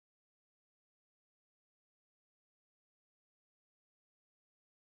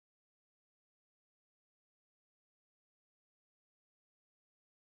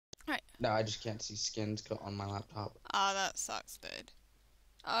Right. No, I just can't see skins on my laptop. Ah, that sucks, dude.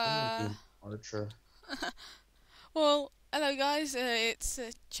 I'm gonna be an archer. Well, hello guys, it's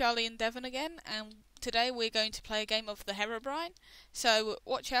Charlie and Devon again, and today we're going to play a game of the Herobrine. So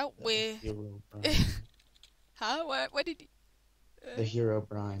watch out, The we're... Herobrine. Huh? Where did you... The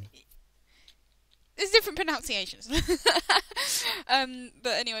Herobrine. There's different pronunciations.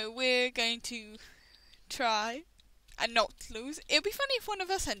 But anyway, we're going to try and not lose. It'll be funny if one of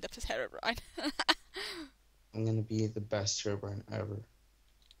us end up as Herobrine. I'm gonna be the best Herobrine ever.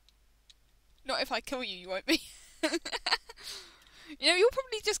 Not if I kill you, you won't be. You know, you'll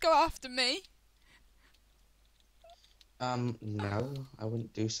probably just go after me. No, I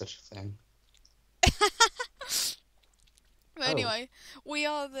wouldn't do such a thing. But anyway, we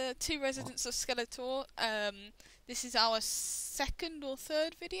are the two residents of Skeletor. This is our second or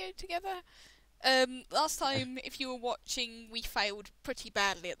third video together. Last time, if you were watching, we failed pretty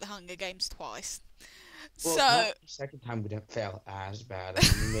badly at the Hunger Games twice. Well, So not the second time we didn't fail as bad. I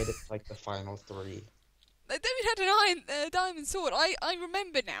mean, we made it to, like the final 3. David had a diamond sword. I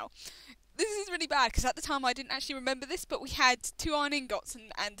remember now. This is really bad because at the time I didn't actually remember this, but we had 2 iron ingots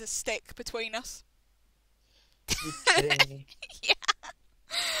and a stick between us. You kidding me? Yeah.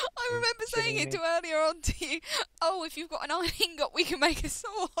 I remember saying it too earlier on to you. Oh, if you've got an iron ingot, we can make a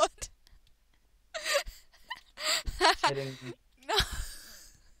sword. Kidding me? No.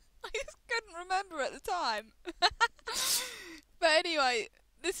 I just couldn't remember at the time. But anyway,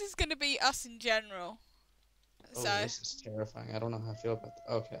 this is going to be us in general. Oh, So this is terrifying. I don't know how I feel about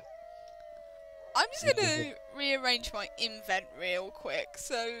that. Okay. I'm just going to rearrange my invent real quick.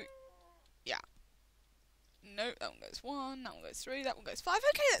 So, yeah. No, that one goes 1, that one goes 3, that one goes 5.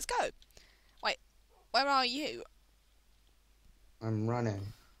 Okay, let's go. Wait, where are you? I'm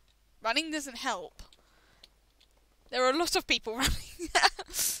running. Running doesn't help. There are a lot of people running.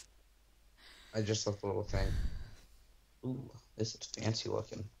 I just left a little thing. Ooh, this is fancy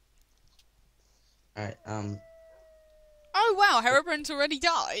looking. Alright, Oh wow, Herobrine's already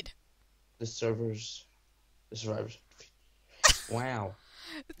died. the survivors. Wow.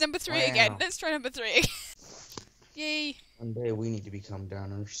 Number 3 Wow. again. Let's try number 3 again. Yay. One day we need to become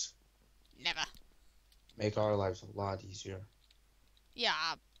downers. Never. Make our lives a lot easier.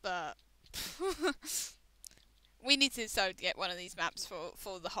 Yeah, but we need to get one of these maps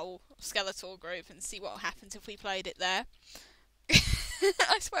for the whole Skeletor group and see what happens if we played it there.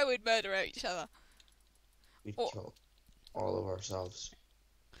 I swear we'd murder each other. We'd kill all of ourselves.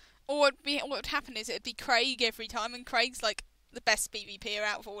 Or what would happen is it'd be Craig every time, and Craig's like the best PvPer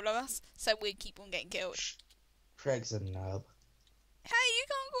out of all of us, so we'd keep on getting killed. Craig's a nub. Hey, you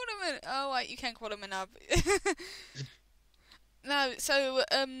can't call him oh wait, you can call him a nub. No, so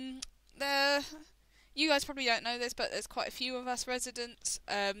you guys probably don't know this, but there's quite a few of us residents.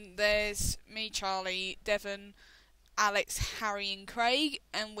 There's me, Charlie, Devon, Alex, Harry and Craig,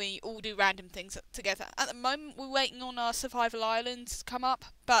 and we all do random things together. At the moment we're waiting on our survival island to come up,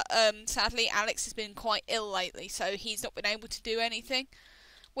 but sadly Alex has been quite ill lately, so he's not been able to do anything,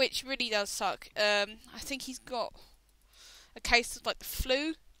 which really does suck. I think he's got a case of like the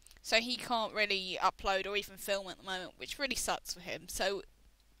flu, so he can't really upload or even film at the moment, which really sucks for him. So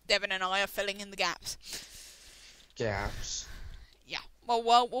Devon and I are filling in the gaps. Gaps. Yeah. Well,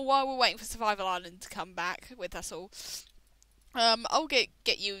 while we're waiting for Survival Island to come back with us all, I'll get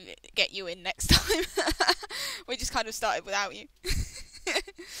you in next time. We just kind of started without you.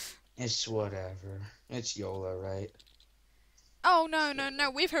 It's whatever. It's YOLO, right? Oh no!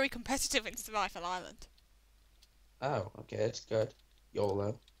 We're very competitive in Survival Island. Oh, okay, that's good.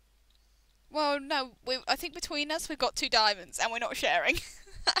 YOLO. Well, no, I think between us we've got 2 diamonds and we're not sharing.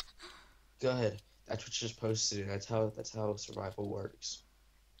 Good. That's what you're supposed to do. That's how survival works.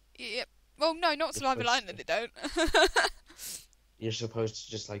 Yep. Well, no, not Survival Island. It don't. You're supposed to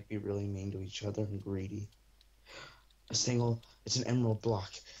just like be really mean to each other and greedy. It's an emerald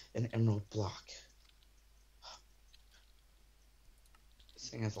block. An emerald block. This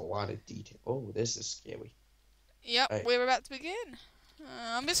thing has a lot of detail. Oh, this is scary. Yep, Right. We're about to begin.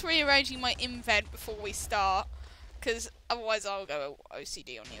 I'm just rearranging my invent before we start, because otherwise I'll go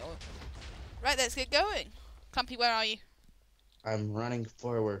OCD on you. Right, let's get going. Clumpy, where are you? I'm running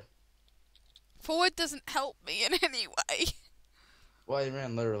forward. Forward doesn't help me in any way. Well, I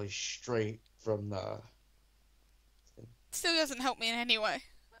ran literally straight from the... Still doesn't help me in any way.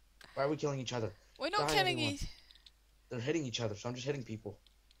 Why are we killing each other? We're not Die, killing everyone. each... They're hitting each other, so I'm just hitting people.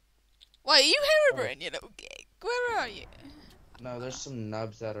 Wait, are you Herobrine, you little gig? Where are you? No, there's some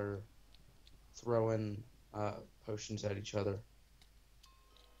nubs that are throwing potions at each other.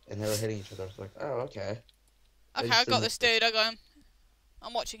 And they were hitting each other. It's like, oh, okay. Okay, I got this dude. I got him.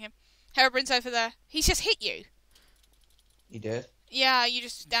 I'm watching him. Herobrine's over there. He's just hit you. He did? Yeah, you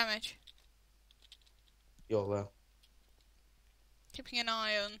just damage. YOLO. Keeping an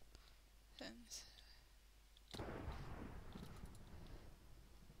eye on things.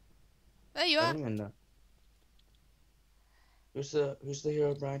 There you I are. don't even know. Who's the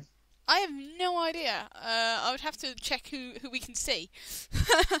Herobrine? I have no idea. I would have to check who we can see.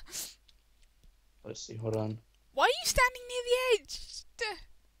 Let's see, hold on. Why are you standing near the edge?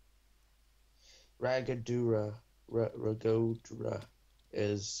 Ragodra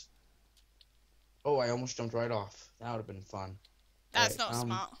is... Oh, I almost jumped right off. That would have been fun. That's Right, not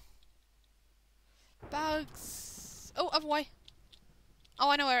smart. Bugs. Oh, other way. Oh,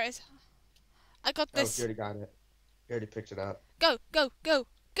 I know where it is. I got Oh, this. you already got it. You already picked it up. Go, go, go.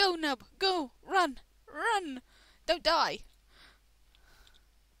 Go, Nub. Go. Run. Run. Don't die.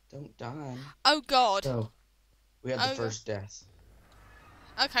 Don't die. Oh, God. So, we had the first death.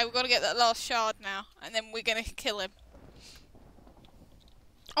 Okay, we've got to get that last shard now. And then we're going to kill him.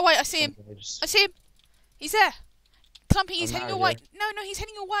 Oh, wait, I see him. Okay, I see him. He's there. Clumpy, he's I'm heading out of away. No, he's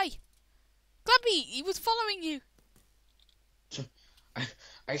heading away. Clumpy, he was following you.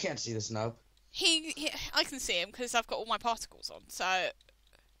 I can't see the snub. I can see him because I've got all my particles on, so...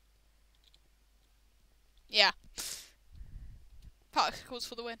 Yeah. Particles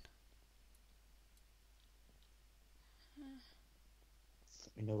for the win.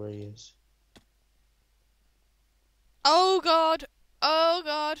 Let me know where he is. Oh, God. Oh,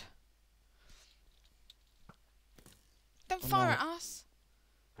 God. Don't fire at us.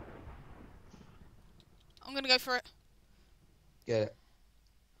 I'm going to go for it. Get it.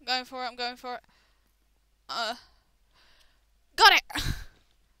 I'm going for it. I'm going for it. Got it!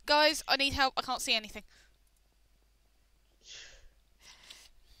 Guys, I need help. I can't see anything.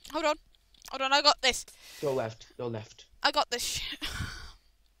 Hold on. Hold on, I got this. Go left. Go left. I got this.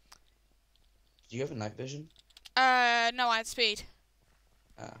 Do you have a night vision? No, I had speed.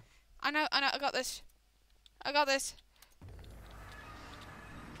 I know, I got this. I got this.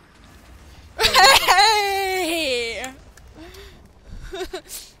 Hey!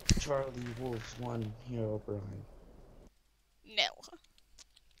 Charlie Wolf's 1, Herobrine. Nil.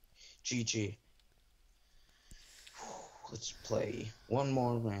 GG. Let's play one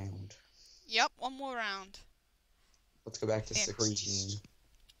more round. Yep, one more round. Let's go back to 16.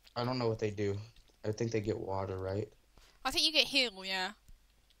 I don't know what they do. I think they get water, right? I think you get heal, yeah.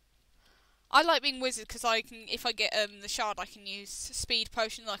 I like being wizard because I can, if I get the shard, I can use speed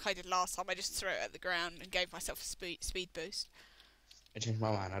potion like I did last time. I just threw it at the ground and gave myself a speed boost. I changed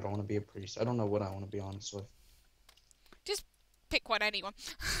my mind. I don't want to be a priest. I don't know what I want to be, honestly. Just pick one, anyone.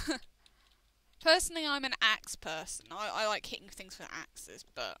 Personally, I'm an axe person. I like hitting things with axes,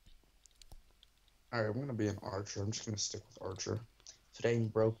 but... Alright, I'm going to be an archer. I'm just going to stick with archer. If it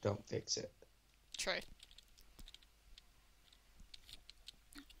ain't broke, don't fix it. True.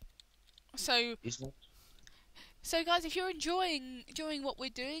 So guys, if you're enjoying what we're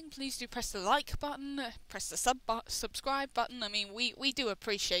doing, please do press the like button, press the subscribe button. I mean, we do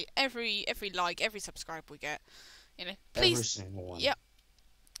appreciate every like, every subscribe we get. You know, please. Every single one. Yep.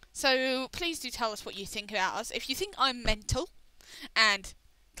 So please do tell us what you think about us. If you think I'm mental, and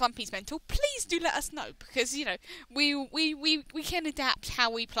Clumpy's mental, please do let us know, because you know we can adapt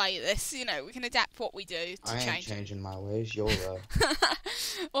how we play this. You know, we can adapt what we do to change. I ain't changing my ways. YOLO.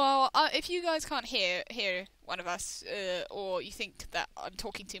 Well, if you guys can't hear one of us, or you think that I'm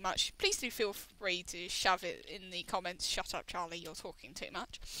talking too much, please do feel free to shove it in the comments. Shut up, Charlie! You're talking too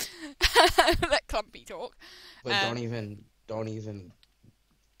much. Let Clumpy talk. But don't even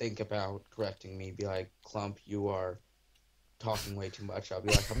think about correcting me. Be like, Clump, you are talking way too much. I'll be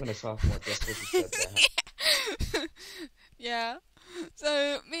like, I'm gonna talk more just because you said that. Yeah.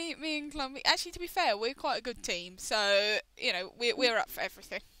 So me and Clumpy. Actually, to be fair, we're quite a good team. So you know, we're up for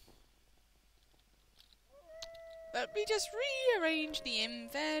everything. Let me just rearrange the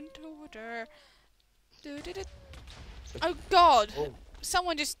invent order. Oh God! Oh.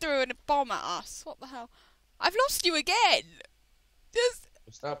 Someone just threw a bomb at us. What the hell? I've lost you again. Just.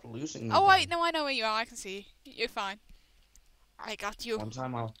 Stop losing me. Oh wait, no, I know where you are. I can see you. You're fine. I got you. One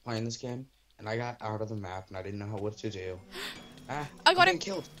time I was playing this game and I got out of the map and I didn't know what to do. I got him him.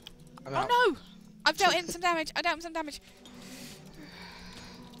 Killed. I'm Oh out. no! I've dealt him some damage. I dealt him some damage.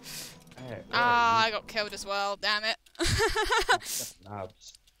 Hey, I got killed as well. Damn it.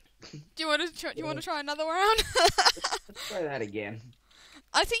 Knobs. Do you want to try another round? Let's try that again.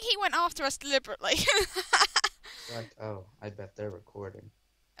 I think he went after us deliberately. Like, oh, I bet they're recording.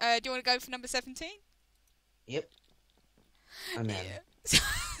 Do you want to go for number 17? Yep. I'm in. Yeah.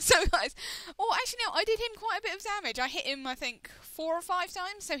 So guys, oh actually no, I did him quite a bit of damage. I hit him I think 4 or 5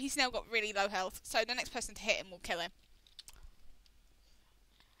 times, so he's now got really low health. So the next person to hit him will kill him.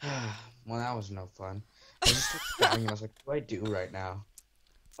 Well, that was no fun. I just kept dying and I was like, what do I do right now?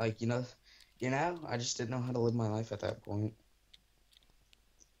 Like, I just didn't know how to live my life at that point.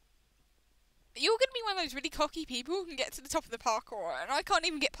 You're gonna be one of those really cocky people who can get to the top of the parkour, and I can't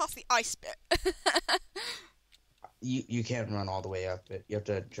even get past the ice bit. You can't run all the way up it. You have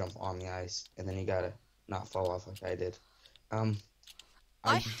to jump on the ice, and then you gotta not fall off like I did. I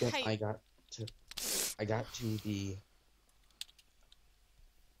got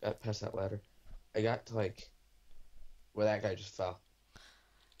past that ladder. I got to like where that guy just fell.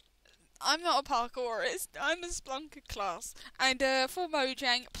 I'm not a parkourist. I'm a Splunker class. And for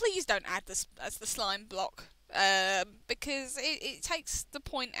Mojang, please don't add this as the slime block, because it takes the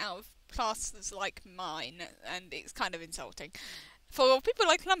point out of classes like mine, and it's kind of insulting. For people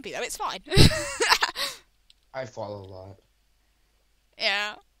like Lumpy, though, it's fine. I fall a lot.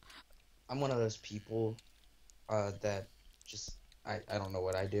 Yeah. I'm one of those people that just I don't know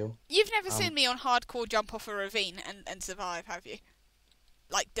what I do. You've never seen me on hardcore jump off a ravine and survive, have you?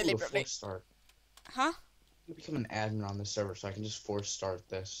 Like, deliberately. Force start. Huh? You become an admin on this server so I can just force start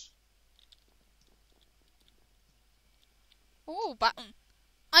this. Oh, button.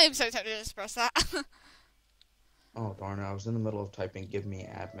 I am so tempted to just press that. Oh, darn it. I was in the middle of typing, give me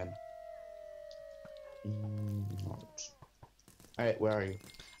admin. Alright, where are you?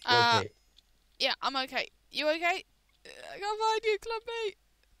 Okay. Yeah, I'm okay. You okay? I can't find you, Clumpy.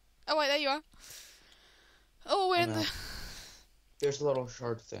 Oh, wait, there you are. Oh, we're in the... There's a little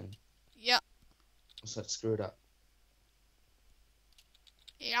shard thing. Yeah. So let's screw it up.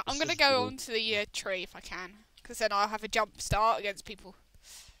 Yeah, I'm going to go onto the tree if I can, because then I'll have a jump start against people.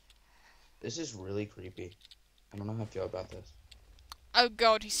 This is really creepy. I don't know how I feel about this. Oh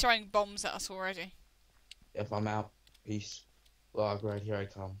god, he's throwing bombs at us already. Yep, I'm out. Peace. Log, right here I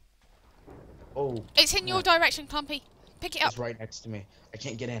come. Oh. It's in your direction, Clumpy. Pick it up. It's right next to me. I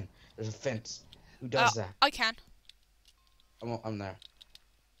can't get in. There's a fence. Who does that? I can. I'm there.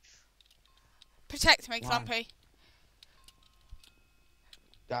 Protect me, Clumpy.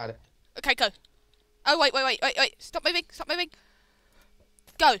 Got it. Okay, go. Oh, wait. Stop moving.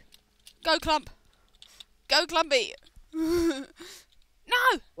 Go. Go, Clump. Go, Clumpy. No!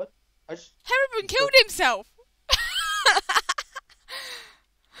 What? Herobrine killed himself!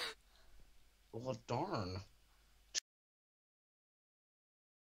 Well, darn.